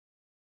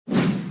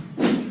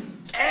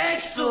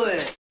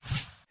Excellent!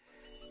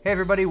 Hey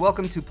everybody,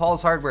 welcome to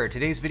Paul's Hardware.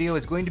 Today's video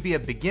is going to be a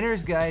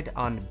beginner's guide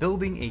on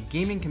building a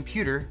gaming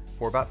computer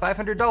for about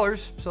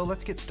 $500, so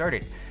let's get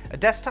started. A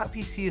desktop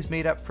PC is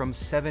made up from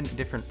 7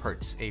 different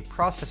parts: a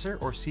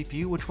processor or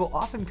CPU, which will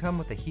often come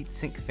with a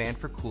heatsink fan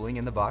for cooling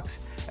in the box,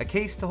 a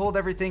case to hold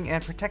everything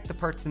and protect the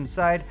parts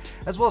inside,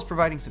 as well as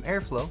providing some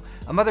airflow,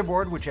 a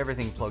motherboard which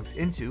everything plugs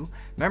into,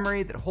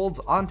 memory that holds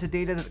onto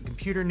data that the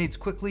computer needs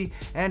quickly,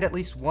 and at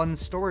least one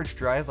storage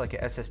drive like a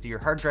SSD or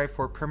hard drive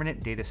for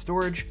permanent data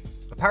storage,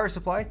 a power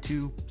supply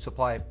to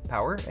supply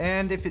power,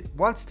 and if it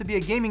wants to be a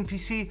gaming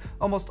PC,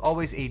 almost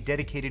always a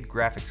dedicated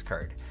graphics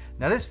card.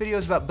 Now this video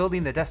is about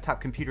building the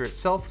desktop computer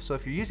itself, so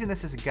if you're using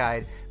this as a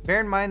guide, bear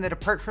in mind that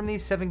apart from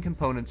these 7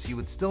 components, you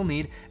would still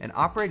need an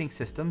operating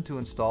system to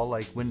install,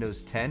 like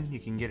Windows 10. You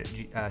can get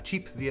it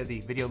cheap via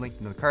the video link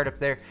in the card up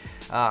there.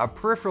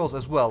 Peripherals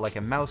as well, like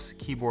a mouse,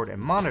 keyboard, and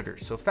monitor.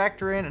 So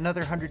factor in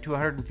another $100 to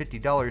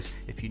 $150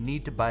 if you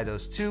need to buy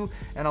those too,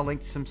 and I'll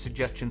link some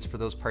suggestions for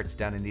those parts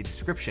down in the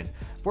description.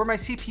 For my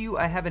CPU,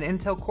 I have an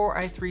Intel Core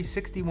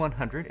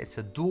i3-6100. It's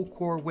a dual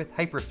core with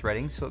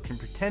hyper-threading, so it can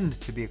pretend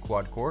to be a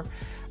quad core.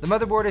 The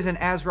motherboard is an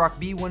ASRock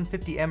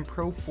B150M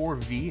Pro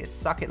 4V. It's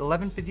socket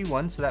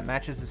 1151, so that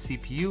matches the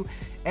CPU.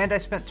 And I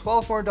spent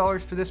 $12 more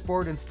for this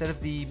board instead of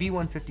the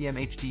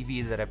B150M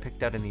HDV that I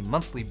picked out in the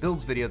monthly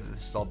builds video that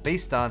this is all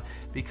based on,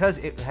 because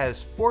it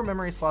has 4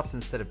 memory slots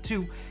instead of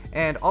 2,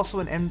 and also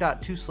an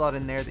M.2 slot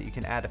in there that you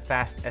can add a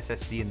fast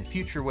SSD in the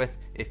future with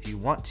if you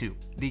want to.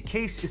 The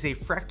case is a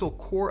Fractal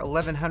Core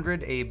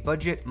 1100, a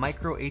budget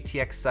micro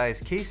ATX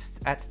size case.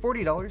 At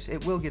 $40,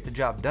 it will get the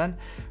job done.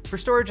 For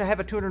storage, I have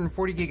a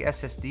 240 gig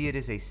SSD. It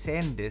is a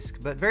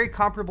SanDisk, but very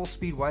comparable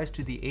speed-wise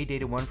to the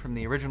ADATA one from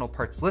the original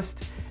parts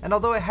list. And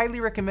although I highly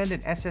recommend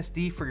an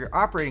SSD for your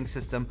operating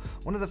system,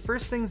 one of the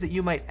first things that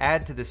you might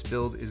add to this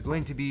build is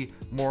going to be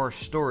more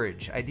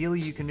storage.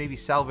 Ideally, you can maybe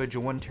salvage a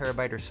 1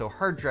 terabyte or so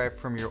hard drive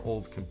from your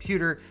old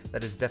computer.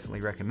 That is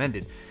definitely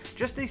recommended.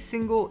 Just a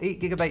single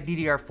 8 gigabyte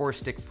DDR4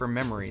 stick for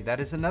memory. That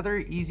is another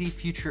easy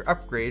future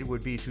upgrade,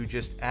 would be to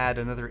just add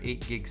another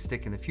 8 gig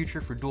stick in the future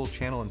for dual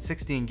channel and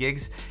 16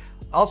 gigs.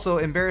 Also,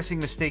 embarrassing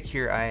mistake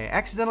here, I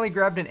accidentally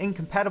grabbed an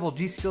incompatible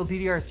G.Skill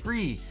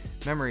DDR3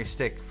 memory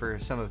stick for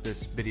some of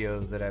this video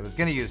that I was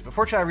going to use, but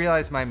fortunately I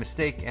realized my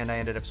mistake and I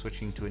ended up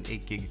switching to an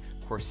 8 gig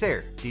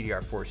Corsair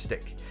DDR4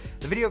 stick.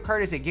 The video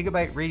card is a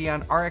Gigabyte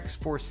Radeon RX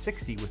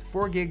 460 with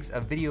 4 gigs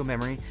of video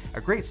memory,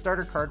 a great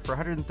starter card for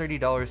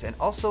 $130, and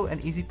also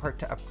an easy part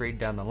to upgrade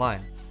down the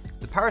line.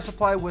 The power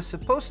supply was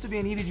supposed to be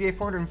an EVGA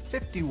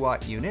 450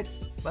 watt unit,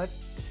 but...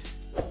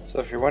 So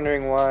if you're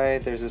wondering why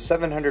there's a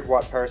 700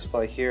 watt power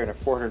supply here and a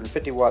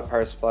 450 watt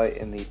power supply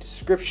in the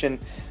description,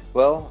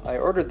 well, I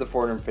ordered the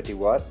 450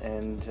 watt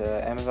and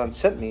Amazon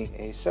sent me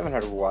a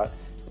 700 watt.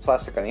 The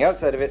plastic on the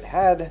outside of it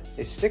had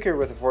a sticker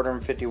with a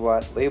 450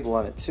 watt label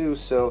on it too,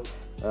 so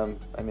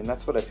I mean,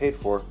 that's what I paid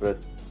for,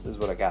 but this is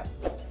what I got.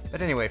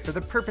 But anyway, for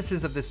the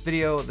purposes of this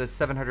video, the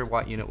 700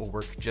 watt unit will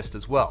work just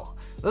as well.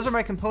 Those are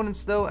my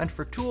components though, and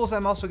for tools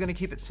I'm also going to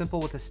keep it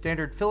simple with a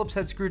standard Phillips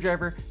head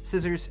screwdriver,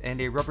 scissors,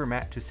 and a rubber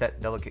mat to set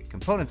delicate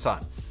components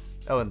on.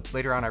 Oh, and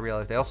later on I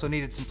realized I also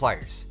needed some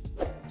pliers.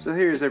 So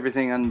here's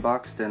everything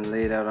unboxed and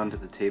laid out onto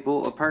the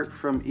table. Apart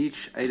from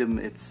each item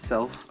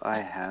itself, I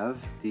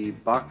have the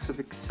box of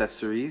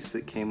accessories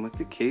that came with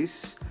the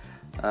case,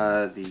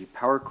 the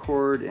power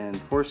cord and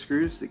 4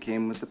 screws that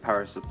came with the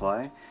power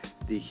supply,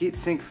 the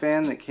heatsink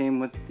fan that came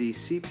with the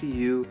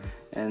CPU,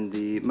 and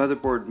the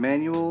motherboard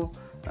manual,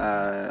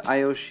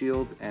 I/O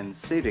shield, and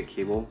SATA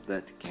cable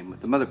that came with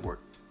the motherboard.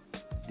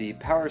 The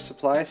power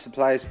supply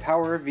supplies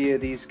power via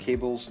these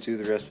cables to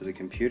the rest of the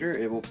computer.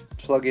 It will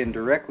plug in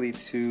directly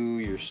to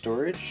your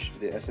storage,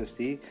 the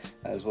SSD,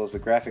 as well as the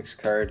graphics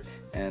card,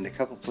 and a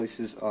couple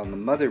places on the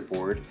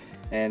motherboard.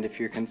 And if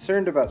you're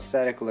concerned about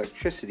static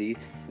electricity,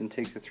 then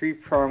take the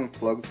 3-prong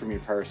plug from your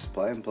power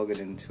supply and plug it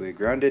into a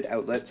grounded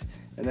outlet,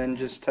 and then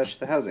just touch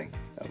the housing.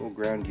 That will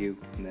ground you,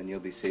 and then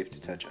you'll be safe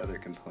to touch other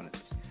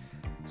components.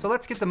 So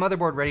let's get the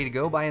motherboard ready to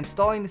go by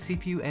installing the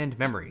CPU and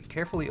memory.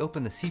 Carefully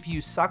open the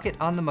CPU socket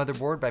on the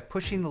motherboard by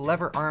pushing the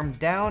lever arm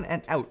down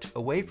and out,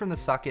 away from the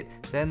socket,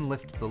 then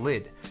lift the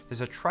lid.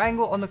 There's a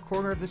triangle on the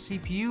corner of the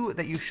CPU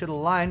that you should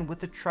align with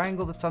the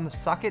triangle that's on the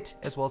socket,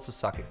 as well as the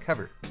socket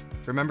cover.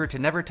 Remember to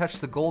never touch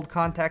the gold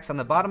contacts on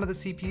the bottom of the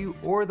CPU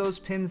or those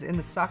pins in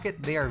the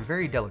socket. They are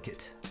very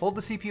delicate. Hold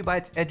the CPU by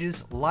its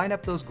edges, line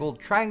up those gold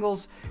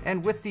triangles,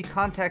 and with the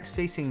contacts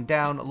facing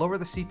down, lower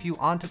the CPU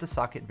onto the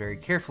socket very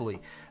carefully.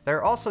 There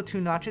are also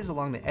 2 notches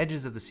along the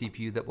edges of the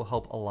CPU that will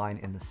help align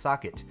in the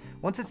socket.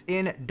 Once it's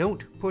in,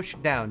 don't push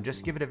down,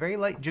 just give it a very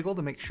light jiggle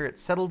to make sure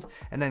it's settled,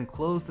 and then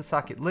close the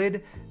socket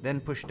lid,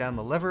 then push down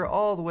the lever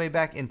all the way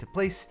back into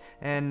place,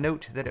 and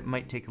note that it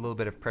might take a little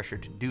bit of pressure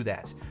to do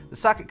that. The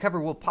socket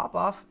cover will pop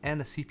off and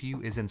the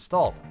CPU is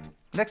installed.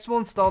 Next, we'll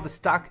install the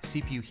stock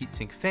CPU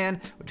heatsink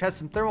fan, which has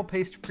some thermal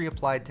paste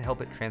pre-applied to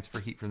help it transfer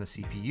heat from the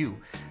CPU.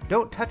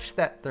 Don't touch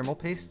that thermal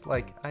paste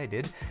like I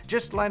did.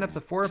 Just line up the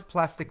 4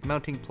 plastic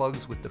mounting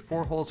plugs with the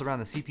 4 holes around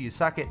the CPU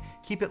socket,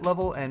 keep it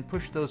level, and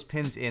push those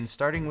pins in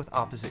starting with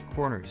opposite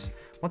corners.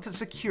 Once it's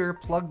secure,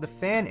 plug the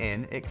fan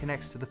in. It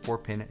connects to the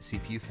 4-pin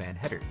CPU fan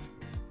header.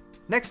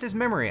 Next is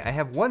memory. I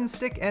have 1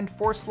 stick and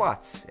 4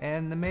 slots,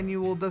 and the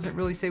manual doesn't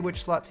really say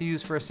which slot to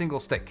use for a single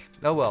stick.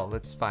 Oh well,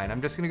 that's fine.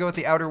 I'm just gonna go with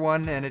the outer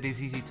one, and it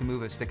is easy to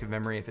move a stick of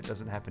memory if it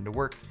doesn't happen to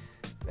work.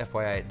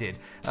 FYI, it did.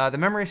 The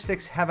memory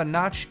sticks have a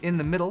notch in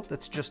the middle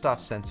that's just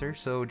off center,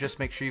 so just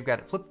make sure you've got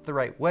it flipped the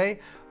right way.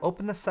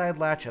 Open the side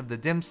latch of the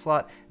DIMM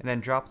slot, and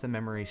then drop the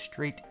memory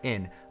straight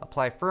in.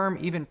 Apply firm,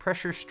 even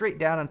pressure straight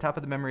down on top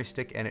of the memory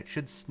stick, and it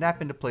should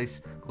snap into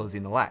place,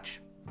 closing the latch.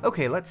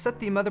 Okay, let's set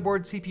the motherboard,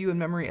 CPU, and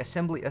memory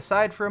assembly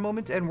aside for a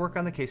moment and work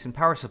on the case and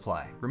power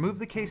supply. Remove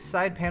the case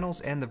side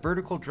panels and the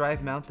vertical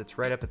drive mount that's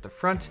right up at the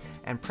front,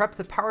 and prep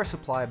the power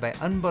supply by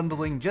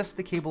unbundling just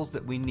the cables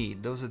that we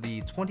need. Those are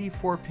the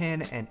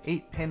 24-pin and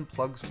 8-pin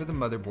plugs for the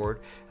motherboard,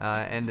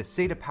 and the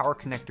SATA power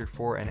connector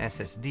for an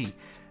SSD.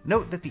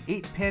 Note that the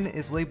 8-pin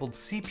is labeled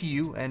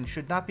CPU and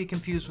should not be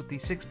confused with the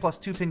 6+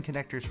 2-pin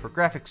connectors for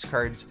graphics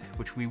cards,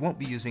 which we won't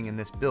be using in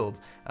this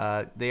build.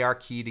 They are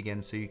keyed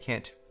again, so you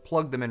can't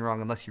plug them in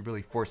wrong unless you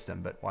really force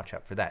them, but watch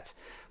out for that.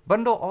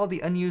 Bundle all the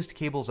unused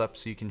cables up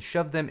so you can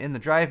shove them in the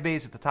drive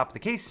bays at the top of the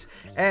case,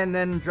 and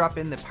then drop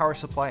in the power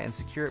supply and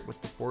secure it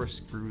with the 4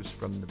 screws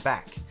from the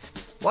back.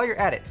 While you're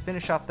at it,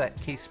 finish off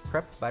that case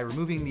prep by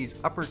removing these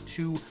upper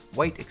 2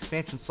 white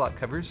expansion slot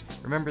covers.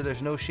 Remember,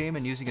 there's no shame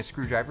in using a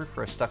screwdriver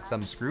for a stuck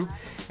thumb screw.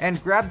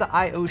 And grab the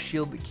I/O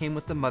shield that came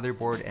with the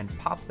motherboard and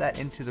pop that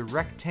into the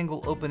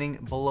rectangle opening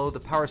below the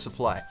power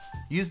supply.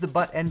 Use the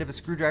butt end of a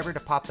screwdriver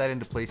to pop that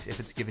into place if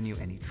it's given you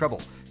any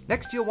trouble.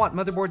 Next, you'll want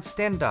motherboard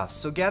standoffs,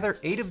 so gather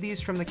 8 of these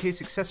from the case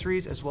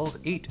accessories as well as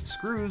 8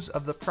 screws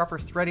of the proper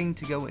threading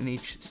to go in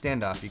each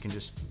standoff. You can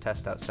just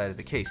test outside of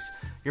the case.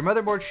 Your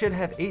motherboard should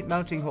have 8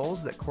 mounting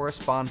holes that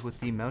correspond with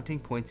the mounting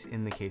points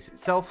in the case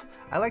itself.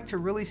 I like to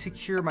really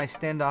secure my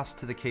standoffs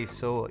to the case,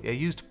 so I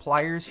used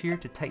pliers here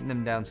to tighten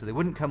them down so they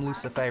wouldn't come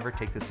loose if I ever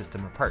take the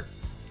system apart.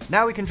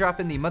 Now we can drop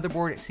in the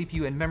motherboard,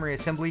 CPU, and memory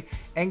assembly,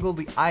 angle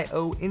the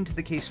I/O into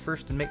the case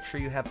first, and make sure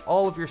you have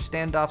all of your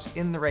standoffs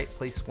in the right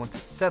place once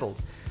it's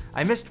settled.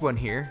 I missed one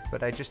here,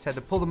 but I just had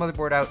to pull the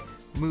motherboard out,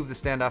 move the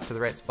standoff to the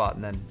right spot,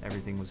 and then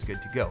everything was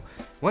good to go.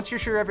 Once you're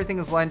sure everything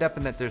is lined up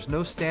and that there's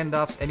no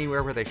standoffs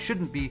anywhere where they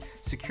shouldn't be,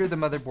 secure the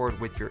motherboard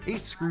with your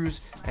 8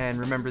 screws, and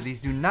remember, these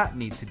do not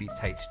need to be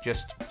tight,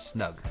 just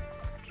snug.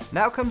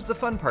 Now comes the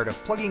fun part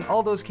of plugging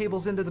all those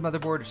cables into the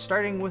motherboard,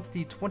 starting with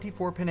the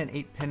 24-pin and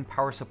 8-pin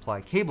power supply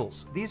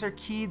cables. These are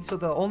keyed so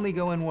they'll only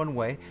go in one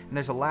way, and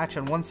there's a latch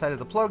on one side of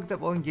the plug that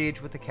will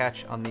engage with the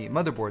catch on the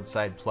motherboard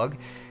side plug.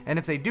 And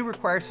if they do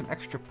require some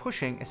extra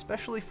pushing,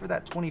 especially for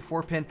that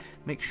 24-pin,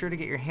 make sure to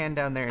get your hand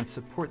down there and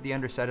support the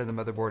underside of the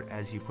motherboard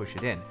as you push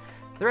it in.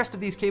 The rest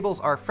of these cables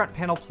are front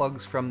panel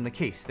plugs from the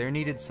case. They're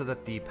needed so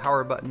that the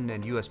power button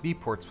and USB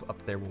ports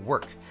up there will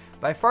work.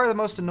 By far the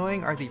most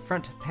annoying are the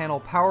front panel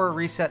power,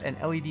 reset, and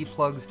LED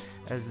plugs,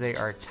 as they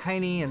are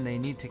tiny and they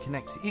need to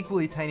connect to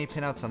equally tiny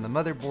pinouts on the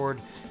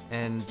motherboard.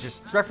 And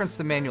just reference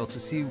the manual to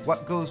see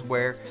what goes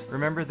where.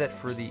 Remember that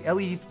for the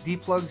LED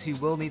plugs you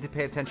will need to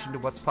pay attention to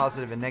what's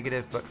positive and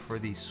negative, but for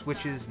the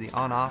switches, the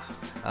on-off,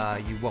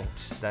 you won't.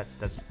 That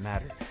doesn't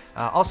matter.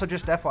 Also,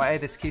 just FYI,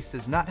 this case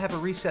does not have a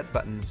reset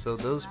button, so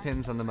those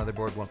pins on the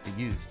motherboard won't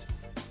be used.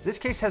 This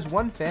case has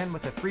one fan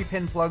with a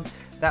 3-pin plug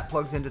that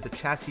plugs into the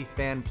chassis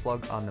fan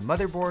plug on the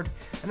motherboard.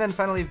 And then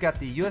finally, you've got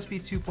the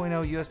USB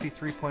 2.0, USB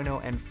 3.0,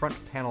 and front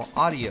panel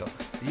audio.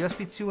 The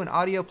USB 2 and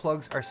audio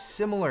plugs are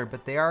similar,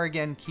 but they are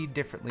again keyed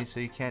differently, so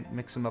you can't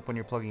mix them up when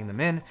you're plugging them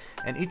in.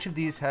 And each of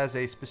these has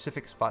a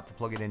specific spot to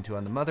plug it into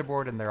on the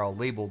motherboard, and they're all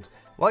labeled.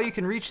 While you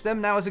can reach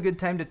them, now is a good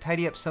time to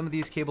tidy up some of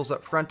these cables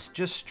up front.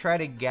 Just try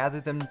to gather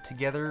them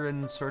together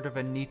in sort of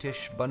a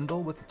neatish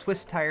bundle with a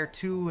twist tie or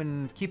two,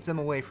 and keep them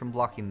away from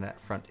blocking that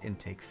front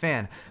intake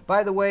fan.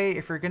 By the way,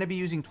 if you're going to be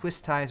using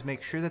twist ties,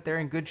 make sure that they're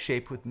in good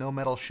shape with no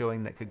metal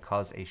showing that could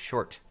cause a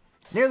short.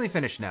 Nearly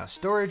finished now.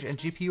 Storage and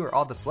GPU are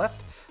all that's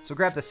left, so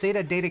grab the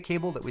SATA data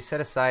cable that we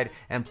set aside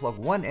and plug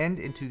one end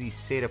into the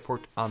SATA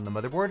port on the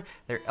motherboard.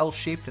 They're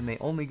L-shaped and they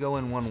only go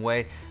in one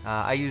way.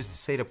 I used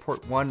SATA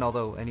port 1,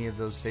 although any of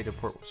those SATA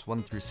ports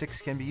 1 through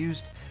 6 can be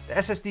used. The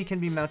SSD can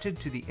be mounted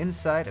to the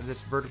inside of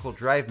this vertical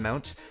drive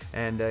mount,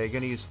 and you're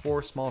going to use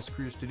 4 small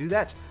screws to do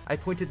that. I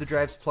pointed the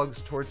drive's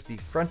plugs towards the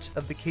front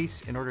of the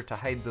case in order to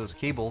hide those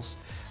cables.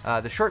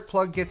 The short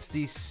plug gets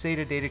the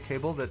SATA data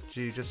cable that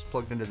you just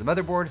plugged into the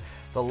motherboard.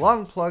 The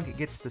long plug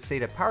gets the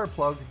SATA power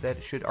plug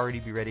that should already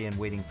be ready and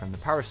waiting from the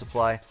power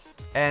supply.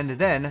 And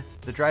then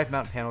the drive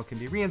mount panel can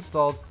be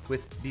reinstalled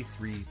with the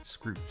 3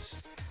 screws.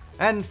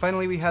 And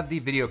finally, we have the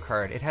video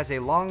card. It has a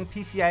long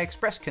PCI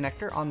Express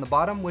connector on the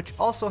bottom, which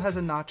also has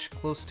a notch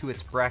close to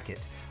its bracket.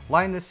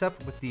 Line this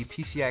up with the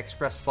PCI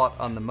Express slot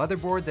on the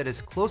motherboard that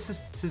is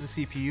closest to the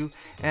CPU,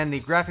 and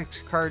the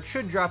graphics card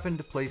should drop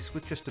into place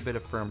with just a bit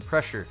of firm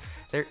pressure.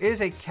 There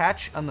is a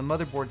catch on the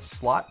motherboard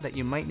slot that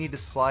you might need to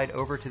slide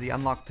over to the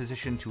unlock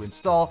position to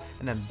install,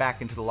 and then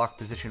back into the lock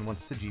position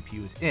once the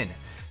GPU is in.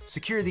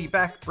 Secure the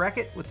back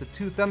bracket with the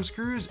 2 thumb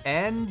screws,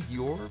 and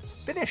you're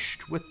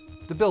finished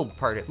with the build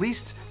part at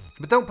least.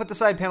 But don't put the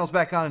side panels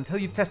back on until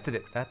you've tested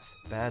it. That's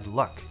bad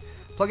luck.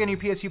 Plug in your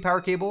PSU power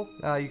cable.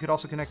 You could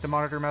also connect a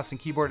monitor, mouse, and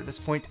keyboard at this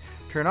point.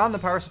 Turn on the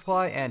power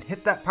supply and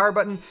hit that power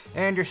button,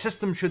 and your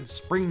system should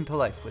spring to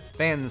life with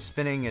fans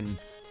spinning and,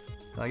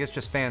 well, I guess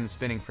just fans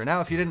spinning for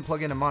now if you didn't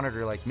plug in a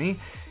monitor like me.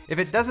 If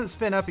it doesn't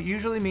spin up, it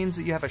usually means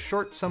that you have a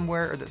short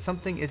somewhere or that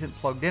something isn't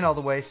plugged in all the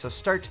way, so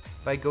start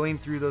by going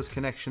through those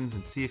connections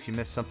and see if you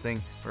missed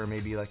something, or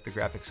maybe like the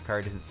graphics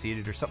card isn't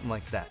seated or something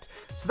like that.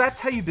 So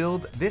that's how you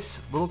build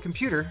this little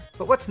computer,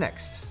 but what's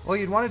next? Well,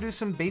 you'd want to do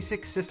some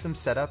basic system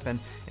setup and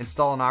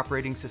install an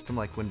operating system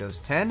like Windows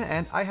 10,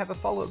 and I have a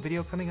follow-up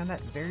video coming on that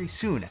very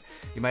soon.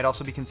 You might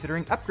also be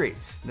considering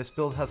upgrades. This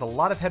build has a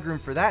lot of headroom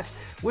for that,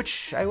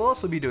 which I will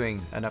also be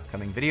doing an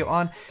upcoming video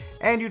on,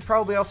 and you'd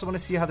probably also want to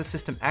see how the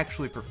system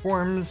actually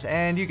performs,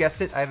 and you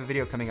guessed it, I have a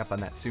video coming up on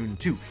that soon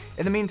too.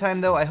 In the meantime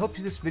though, I hope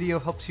this video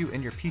helps you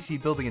in your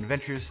PC building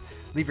adventures.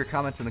 Leave your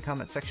comments in the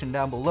comment section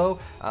down below.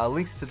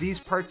 Links to these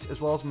parts as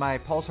well as my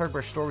Paul's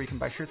Hardware store where you can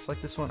buy shirts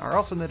like this one are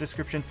also in the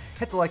description.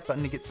 Hit the like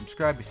button to get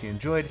subscribed if you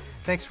enjoyed.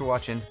 Thanks for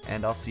watching,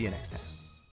 and I'll see you next time.